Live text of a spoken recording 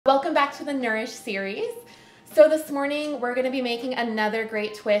Welcome back to the Nourish series. So this morning we're going to be making another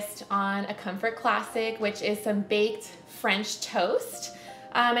great twist on a comfort classic, which is some baked French toast.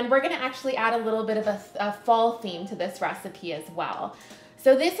 And we're going to actually add a little bit of a fall theme to this recipe as well.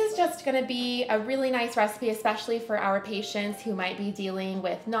 So this is just going to be a really nice recipe, especially for our patients who might be dealing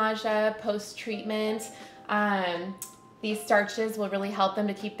with nausea post-treatment. These starches will really help them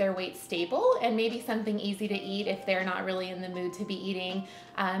to keep their weight stable, and maybe something easy to eat if they're not really in the mood to be eating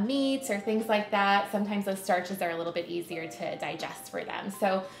meats or things like that. Sometimes those starches are a little bit easier to digest for them.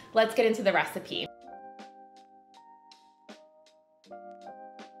 So let's get into the recipe.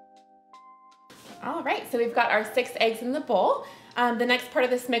 All right, so we've got our 6 eggs in the bowl. The next part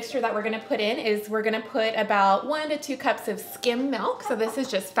of this mixture that we're gonna put in is we're gonna put about 1 to 2 cups of skim milk. So this is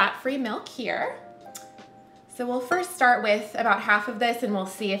just fat-free milk here. So we'll first start with about half of this and we'll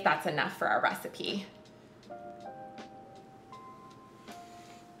see if that's enough for our recipe.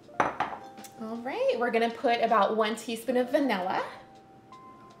 All right, we're gonna put about 1 teaspoon of vanilla.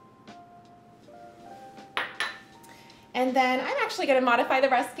 And then I'm actually gonna modify the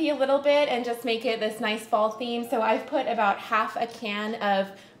recipe a little bit and just make it this nice fall theme. So I've put about half a can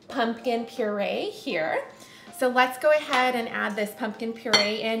of pumpkin puree here. So let's go ahead and add this pumpkin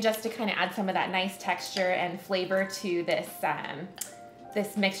puree in just to kind of add some of that nice texture and flavor to this,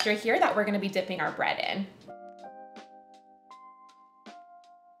 this mixture here that we're gonna be dipping our bread in.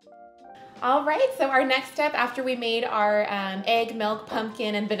 All right, so our next step after we made our egg, milk,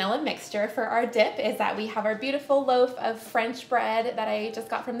 pumpkin, and vanilla mixture for our dip is that we have our beautiful loaf of French bread that I just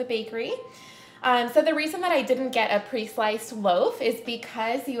got from the bakery. So the reason that I didn't get a pre-sliced loaf is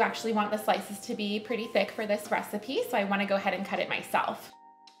because you actually want the slices to be pretty thick for this recipe, so I want to go ahead and cut it myself.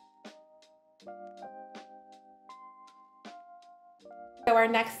 So our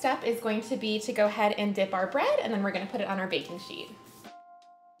next step is going to be to go ahead and dip our bread, and then we're going to put it on our baking sheet.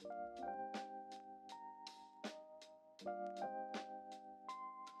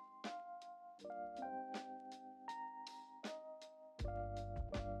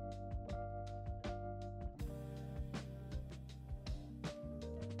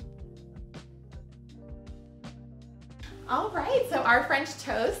 All right, so our French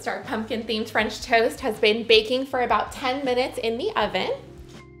toast, our pumpkin themed French toast has been baking for about 10 minutes in the oven.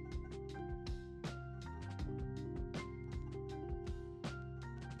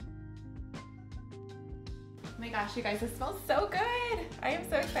 Oh my gosh, you guys, this smells so good. I am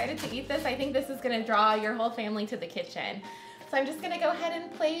so excited to eat this. I think this is gonna draw your whole family to the kitchen. So I'm just gonna go ahead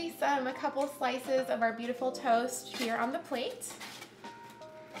and place a couple slices of our beautiful toast here on the plate.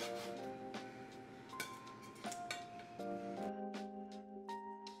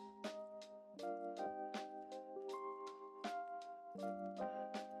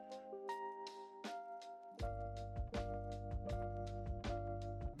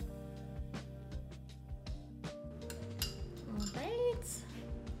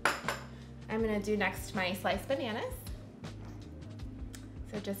 I'm gonna do next my sliced bananas.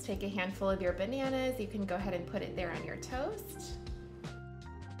 So just take a handful of your bananas. You can go ahead and put it there on your toast.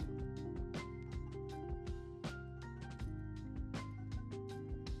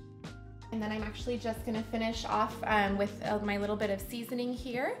 And then I'm actually just gonna finish off with my little bit of seasoning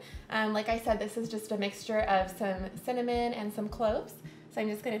here. Like I said, this is just a mixture of some cinnamon and some cloves. So I'm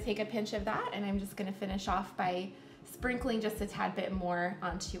just gonna take a pinch of that and I'm just gonna finish off by sprinkling just a tad bit more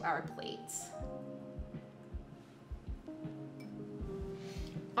onto our plate.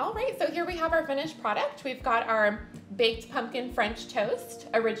 All right, so here we have our finished product. We've got our baked pumpkin French toast.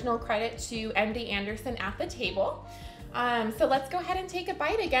 Original credit to MD Anderson at the table. So let's go ahead and take a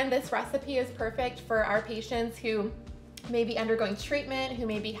bite. Again, this recipe is perfect for our patients who may be undergoing treatment, who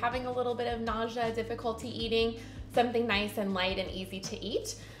may be having a little bit of nausea, difficulty eating, something nice and light and easy to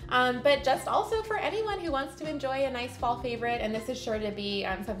eat. But just also for anyone who wants to enjoy a nice fall favorite, and this is sure to be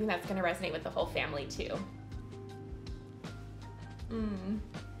something that's gonna resonate with the whole family too.